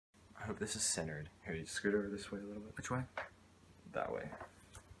hope this is centered. Here, you scoot over this way a little bit. Which way? That way.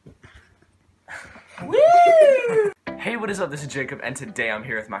 Woo! Hey, what is up? This is Jacob, and today I'm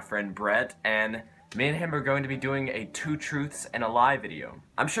here with my friend Brett, and me and him are going to be doing a 2 truths and a lie video.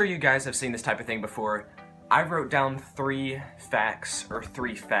 I'm sure you guys have seen this type of thing before. I wrote down 3 facts.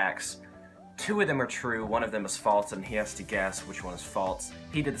 2 of them are true, 1 of them is false, and he has to guess which one is false.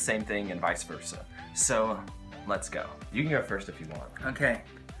 He did the same thing and vice versa. So, let's go. You can go first if you want. Okay.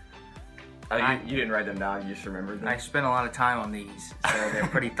 Oh, you didn't write them down, you just remembered them? I spent a lot of time on these, so they're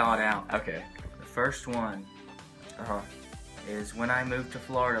pretty thought out. Okay. The first one is when I moved to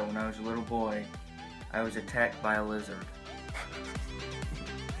Florida when I was a little boy, I was attacked by a lizard.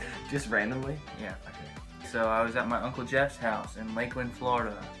 Just randomly? Yeah. Okay. So I was at my Uncle Jeff's house in Lakeland,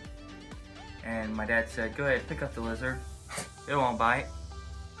 Florida, and my dad said, "Go ahead, pick up the lizard. It won't bite."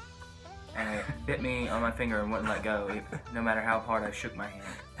 And it bit me on my finger and wouldn't let go, no matter how hard I shook my hand.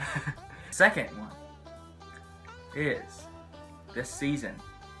 Second one is, this season,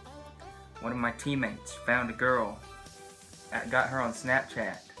 one of my teammates found a girl, got her on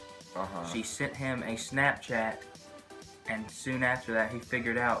Snapchat. She sent him a Snapchat, and soon after that he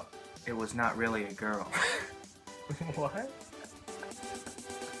figured out it was not really a girl. What?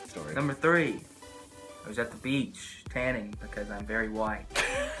 Story. Number 3, I was at the beach tanning because I'm very white.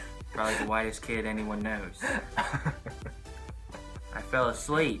 Probably the whitest kid anyone knows. I fell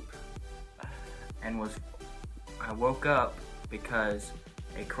asleep and I woke up because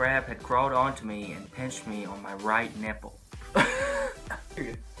a crab had crawled onto me and pinched me on my right nipple. Oh,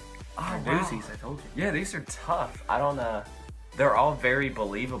 doozies, I told you. Yeah, these are tough. I don't know. They're all very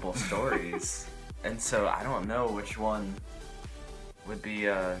believable stories. And so I don't know which one would be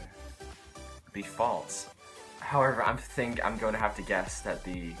false. However, I'm going to have to guess that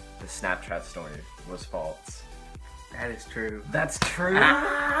the Snapchat story was false. That is true. That's true?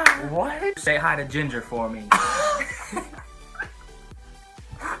 What? Say hi to Ginger for me.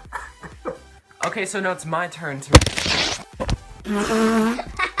 Okay, so now it's my turn to...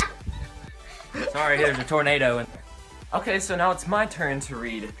 Sorry, there's a tornado. Okay, so now it's my turn to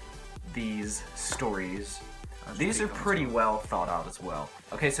read these stories. These are pretty well thought out as well.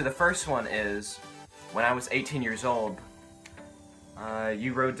 Okay, so the first one is, when I was 18 years old,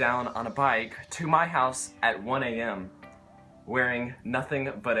 you rode down on a bike to my house at 1 a.m. wearing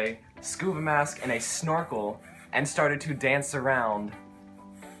nothing but a scuba mask and a snorkel and started to dance around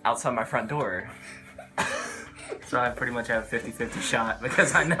outside my front door. So I pretty much have a 50-50 shot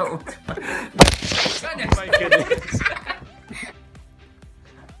because I know. Oh my goodness.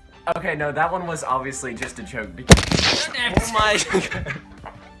 Okay, no, that one was obviously just a joke because... Oh my god.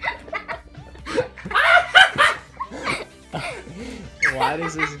 Why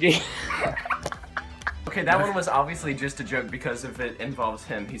does this game? Okay, that one was obviously just a joke because if it involves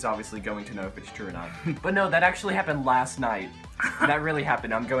him, he's obviously going to know if it's true or not. But no, that actually happened last night. That really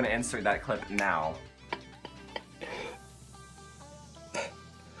happened. I'm going to insert that clip now.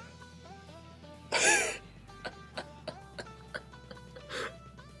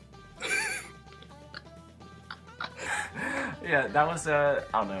 Yeah, that was, I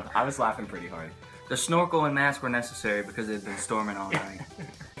don't know. I was laughing pretty hard. The snorkel and mask were necessary because it had been storming all night.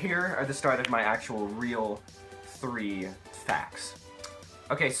 Here are the start of my actual real 3 facts.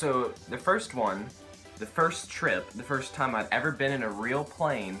 Okay, so the first one, the first trip, the first time I'd ever been in a real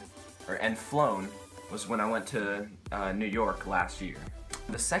plane and flown was when I went to New York last year.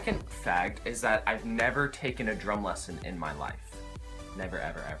 The second fact is that I've never taken a drum lesson in my life. Never,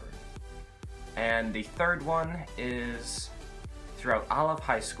 ever, ever. And the third one is, throughout all of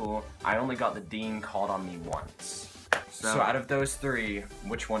high school, I only got the dean called on me once. So out of those 3,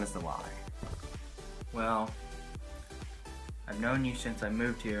 which one is the lie? Well, I've known you since I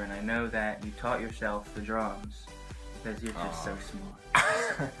moved here, and I know that you taught yourself the drums because you're just so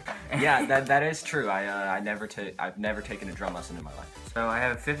smart. Yeah, that is true. I've never taken a drum lesson in my life. So I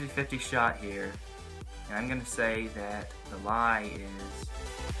have a 50-50 shot here, and I'm gonna say that the lie is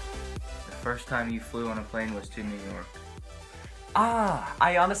the first time you flew on a plane was to New York. Ah,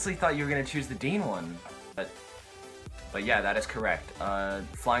 I honestly thought you were gonna choose the dean one, but yeah, that is correct.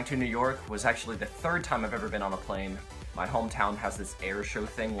 Flying to New York was actually the 3rd time I've ever been on a plane. My hometown has this air show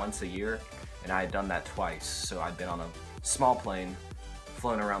thing once a year, and I had done that twice. So I'd been on a small plane,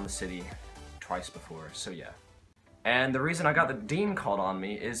 flown around the city twice before, so yeah. And the reason I got the dean called on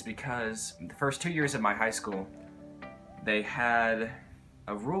me is because the first 2 years of my high school, they had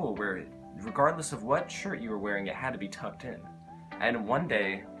a rule where regardless of what shirt you were wearing, it had to be tucked in. And one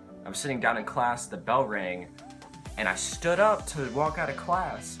day, I was sitting down in class, the bell rang, and I stood up to walk out of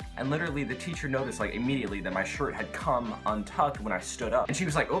class, and literally the teacher noticed like immediately that my shirt had come untucked when I stood up, and she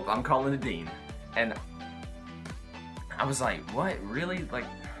was like, "Oh, I'm calling the dean." And I was like, "What? Really?" Like,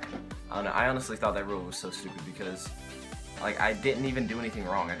 I don't know. I honestly thought that rule was so stupid because like I didn't even do anything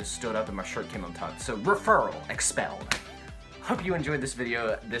wrong. I just stood up and my shirt came untucked. So referral expelled. Hope you enjoyed this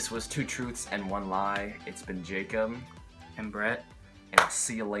video. This was 2 truths and 1 lie. It's been Jacob and Brett, and I'll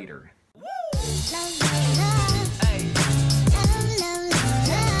see you later. La, la, la.